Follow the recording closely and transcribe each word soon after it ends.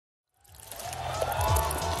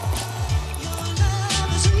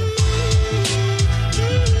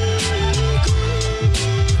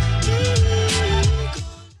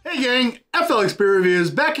FLX Beer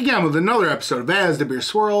Reviews, back again with another episode of As the Beer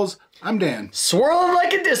Swirls. I'm Dan. Swirling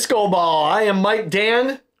like a disco ball. I am Mike.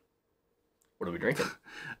 Dan. What are we drinking?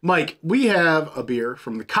 Mike, we have a beer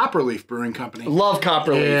from the Copper Leaf Brewing Company. Love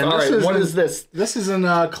Copper Leaf. And all right, what is this? This is in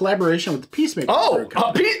collaboration with the Peacemaker Brewing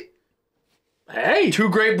Company. Hey, two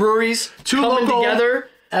great breweries coming together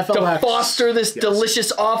FLX. to foster this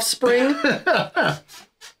delicious offspring.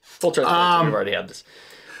 Full transparency, we've already had this.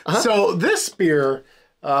 So this beer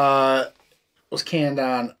was canned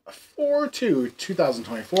on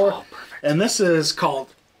 4/2/2024. Oh, perfect. And this is called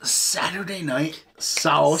Saturday Night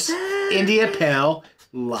Sauce India Pale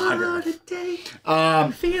Lager.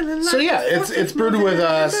 So yeah, it's brewed with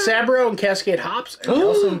Sabro and Cascade hops and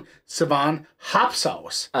also Sauvin hop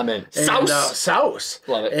sauce. I'm in. Sauce.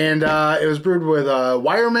 Love it. And it was brewed with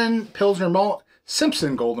Weyermann Pilsner malt,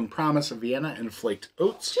 Simpson Golden Promise of Vienna, and flaked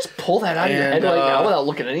oats. Just pull that out of your head right now without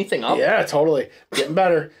looking anything up. Yeah, totally. Getting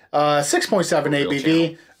better. 6.7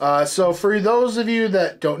 ABV. So for those of you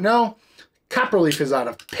that don't know, Copper Leaf is out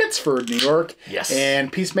of Pittsford, New York. Yes.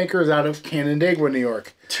 And Peacemaker is out of Canandaigua, New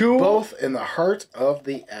York. Both in the heart of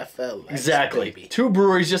the FLX. Exactly. Baby. Two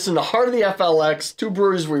breweries just in the heart of the FLX. Two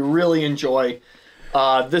breweries we really enjoy.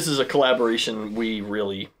 This is a collaboration we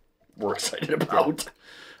really were excited about.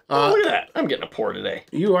 Look at that. I'm getting a pour today.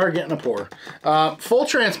 You are getting a pour. Full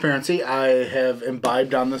transparency, I have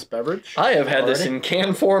imbibed on this beverage. I have had this in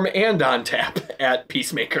can form and on tap at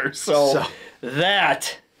Peacemaker. So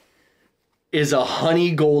that is a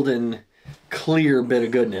honey golden clear bit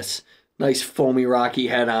of goodness. Nice foamy rocky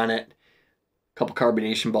head on it. Couple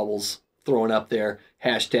carbonation bubbles throwing up there.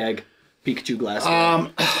 Hashtag Pikachu glass.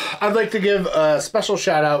 I'd like to give a special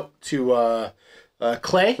shout out to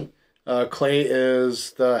Clay. Clay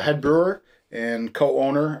is the head brewer and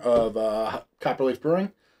co-owner of Copper Leaf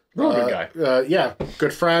Brewing. Real good guy. Yeah,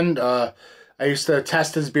 good friend. I used to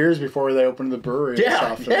test his beers before they opened the brewery.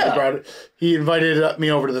 Yeah, and stuff. He invited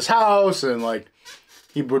me over to this house, and like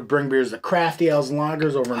he would bring beers to Crafty Ales and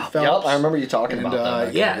Lagers over in Phelps. Yep, I remember you talking about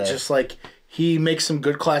that. Yeah, just like he makes some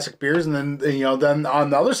good classic beers, and then then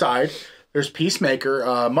on the other side, there's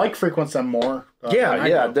Peacemaker. Mike frequents them more.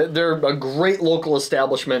 Yeah. They're a great local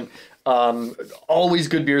establishment. Always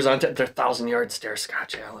good beers on tap. Their 1,000-Yard Stare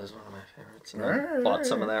Scotch Ale is one of my favorites. And I bought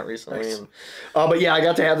some of that recently. Nice. And, but yeah, I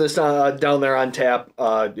got to have this down there on tap.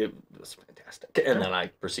 It was fantastic. And then I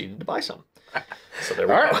proceeded to buy some. So there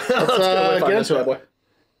we go. Let's get into it. Boy.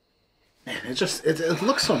 Man, it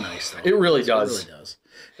looks so nice, though. It really does. It really does.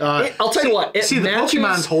 I'll tell you what. The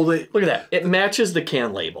Pokemon's holding. Look at that. It matches the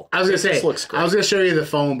can label. I was gonna say. This looks great. I was gonna show you the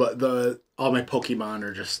foam, but all my Pokemon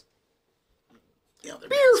are just.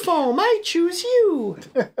 Beer foam. I choose you.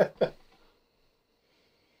 I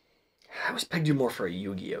always pegged you more for a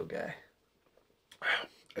Yu-Gi-Oh guy.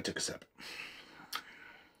 I took a sip.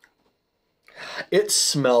 It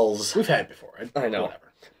smells. We've had it before. I know.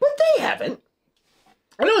 Whatever. But they haven't.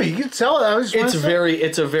 I know, you can tell it.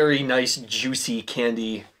 It's a very nice, juicy,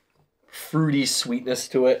 candy, fruity sweetness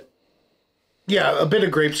to it. Yeah, a bit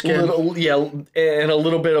of grape skin. And a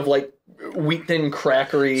little bit of like wheat thin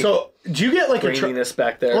crackery. So, do you get like graininess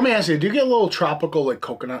back there? Let me ask you, do you get a little tropical like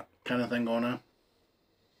coconut kind of thing going on?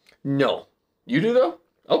 No. You do though?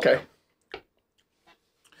 Okay.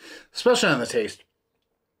 Especially on the taste.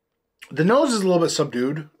 The nose is a little bit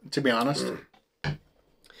subdued, to be honest.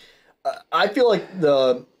 I feel like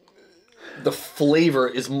the flavor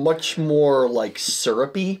is much more like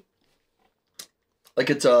syrupy. Like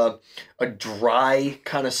it's a dry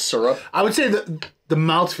kind of syrup. I would say the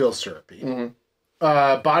mouth feels syrupy. Mm-hmm.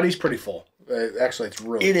 Body's pretty full. Actually, it's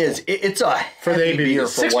really It is. It's a for the ABV beer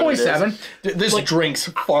for 6.7. This drink's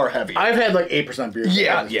far heavier. I've had like 8% beer.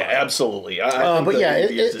 Yeah, absolutely. But yeah,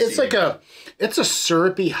 it's like it's a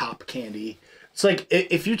syrupy hop candy. It's like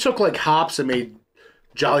if you took like hops and made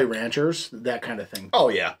Jolly Ranchers, that kind of thing. Oh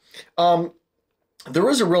yeah. There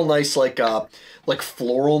is a real nice like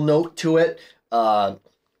floral note to it.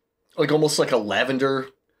 Like almost like a lavender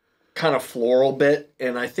kind of floral bit,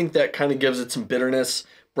 and I think that kind of gives it some bitterness,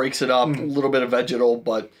 breaks it up, a little bit of vegetal,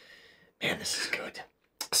 but man, this is good.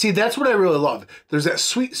 See, that's what I really love. There's that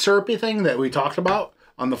sweet syrupy thing that we talked about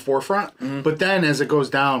on the forefront, but then as it goes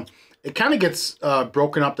down, it kind of gets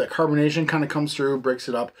broken up. That carbonation kind of comes through, breaks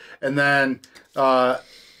it up, and then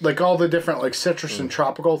like all the different like citrus and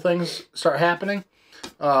tropical things start happening,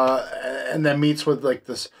 and then meets with like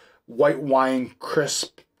this white wine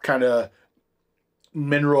crisp kind of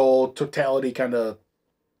mineral totality kind of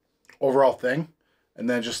overall thing, and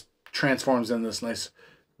then just transforms in this nice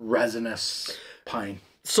resinous pine.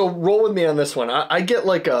 So roll with me on this one. I get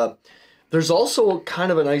like there's also kind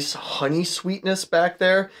of a nice honey sweetness back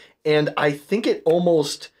there, and I think it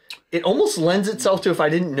almost it almost lends itself to, if I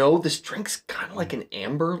didn't know, this drink's kind of like an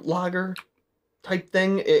amber lager type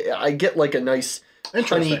thing. I get like a nice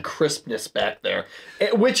honey crispness back there,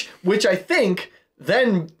 which I think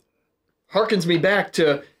then harkens me back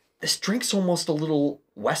to this drink's almost a little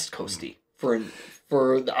West Coasty for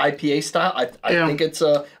the IPA style. I think it's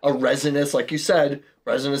a resinous, like you said,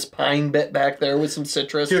 resinous pine bit back there with some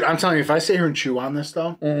citrus. Dude, I'm telling you, if I sit here and chew on this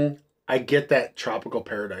though, I get that tropical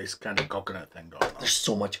paradise kind of coconut thing going on. There's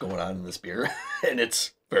so much going on in this beer, and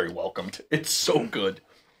it's very welcomed. It's so good.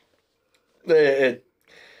 It's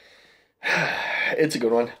a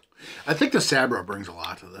good one. I think the Sabro brings a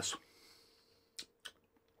lot to this.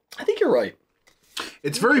 I think you're right.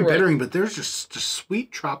 It's very bittering, but there's just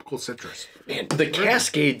sweet tropical citrus. Man, the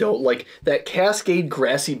Cascade, though, like that Cascade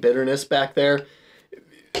grassy bitterness back there,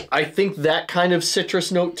 I think that kind of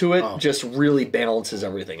citrus note to it just really balances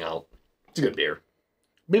everything out. It's a good beer.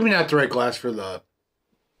 Maybe not the right glass for the...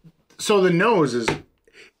 So the nose is...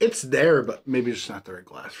 It's there, but maybe it's not the right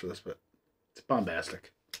glass for this, but it's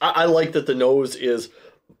bombastic. I like that the nose is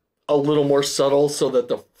a little more subtle so that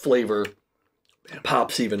the flavor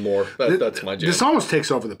pops even more. That's my jam. This almost takes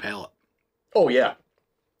over the palate. Oh, yeah.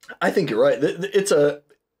 I think you're right. It's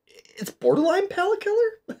borderline palate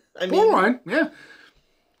killer. Borderline, yeah.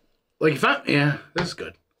 Like, this is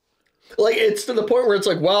good. Like, it's to the point where it's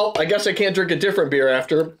like, well, I guess I can't drink a different beer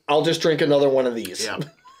after. I'll just drink another one of these. Yeah.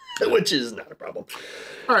 Which is not a problem.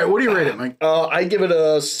 All right, what do you rate it, Mike? I give it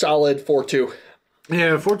a solid 4.2.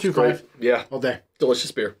 Yeah, 4.25. Yeah. All day.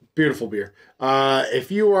 Delicious beer. Beautiful beer.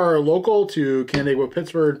 If you are local to Canandaigua,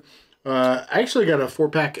 Pittsford, I actually got a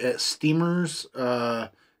 4-pack at Steamers,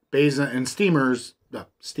 Steamers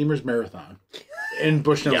Marathon in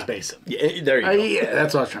Bushnell's Basin. Yeah, there you go. Yeah,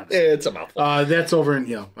 that's what I was trying to say. It's a mouthful. That's over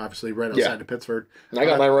in, obviously right outside of Pittsford. I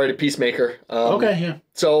got mine right at Peacemaker. Okay, yeah.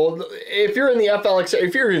 So if you're in the FLX,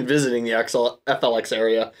 if you're visiting the FLX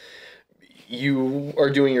area, you are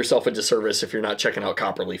doing yourself a disservice if you're not checking out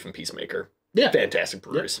Copper Leaf and Peacemaker. Yeah. Fantastic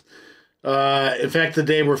breweries. Yeah. In fact, the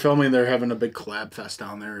day we're filming, they're having a big collab fest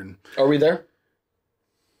down there. And are we there?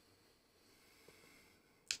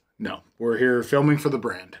 No, we're here filming for the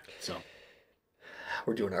brand. So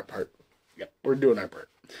we're doing our part. Yep, we're doing our part.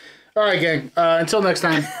 All right, gang. Until next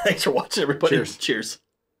time. Thanks for watching, everybody. Cheers. Cheers.